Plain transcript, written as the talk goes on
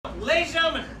Ladies and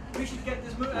gentlemen, we should get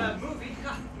this we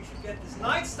should get this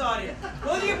night started.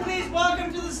 Will you please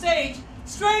welcome to the stage,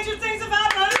 Stranger Things Have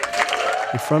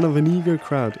Happened! In front of an eager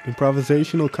crowd,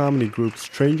 improvisational comedy group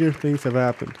Stranger Things Have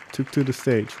Happened took to the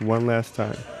stage one last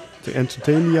time to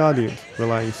entertain the audience,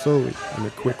 relying solely on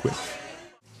their quick wits.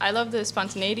 I love the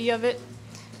spontaneity of it,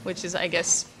 which is, I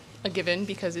guess, a given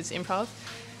because it's improv.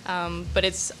 But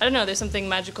it's, I don't know, there's something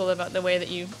magical about the way that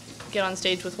you get on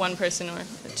stage with one person or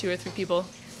 2 or 3 people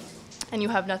and you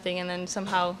have nothing, and then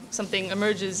somehow something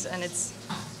emerges and it's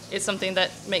something that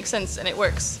makes sense and it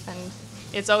works. And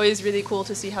it's always really cool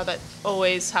to see how that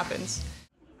always happens.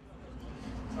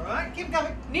 All right, keep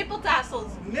coming. Nipple tassels.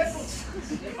 Nipples.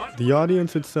 The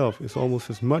audience itself is almost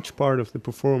as much part of the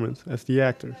performance as the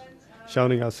actors,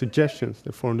 shouting out suggestions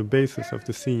that form the basis of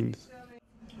the scenes.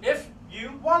 If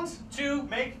you want to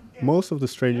make... Most of the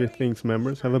Stranger Things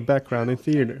members have a background in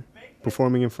theater.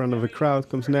 Performing in front of a crowd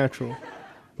comes natural.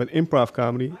 But improv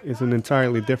comedy is an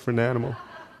entirely different animal.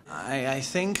 I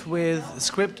think with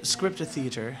scripted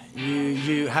theater,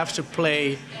 you have to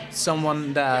play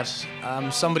someone that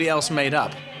somebody else made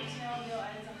up.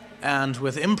 And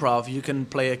with improv, you can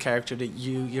play a character that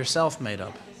you yourself made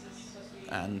up.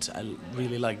 And I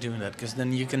really like doing that because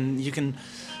then you can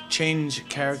change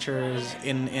characters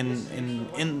in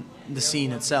the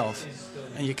scene itself,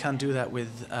 and you can't do that with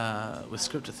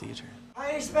scripted theater.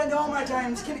 I spend all my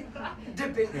time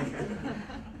dipping,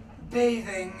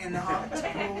 bathing in the hot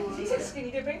pools. He said skinny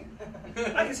dipping.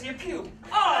 I can see a pube.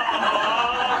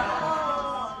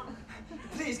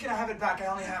 Please, can I have it back? I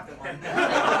only have it one.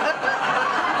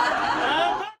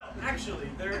 Actually,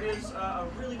 there is a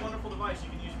really wonderful device you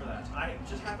can use for that. I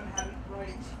just happen to have it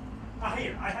right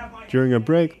here. I have my... During a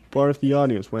break, part of the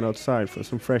audience went outside for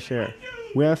some fresh air.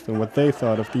 We asked them what they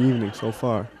thought of the evening so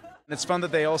far. It's fun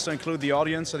that they also include the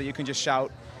audience so that you can just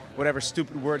shout whatever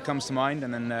stupid word comes to mind,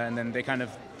 and then they kind of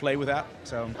play with that.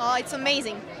 So. Oh, it's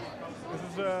amazing. This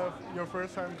is your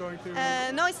first time going to...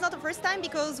 No, it's not the first time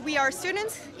because we are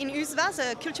students in USVA,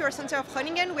 the Cultural Center of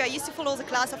Groningen. We are used to follow the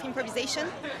class of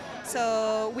improvisation,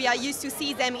 so we are used to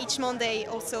see them each Monday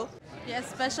also. Yeah,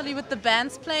 especially with the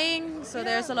bands playing, so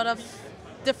there's a lot of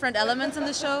different elements in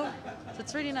the show, so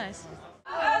it's really nice.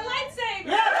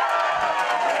 Lightsaber!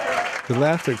 The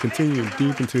laughter continued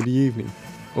deep into the evening,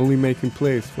 only making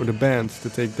place for the bands to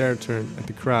take their turn at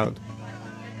the crowd.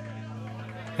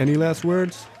 Any last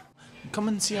words? Come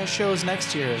and see our shows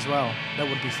next year as well. That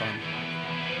would be fun.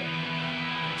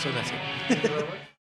 So that's it.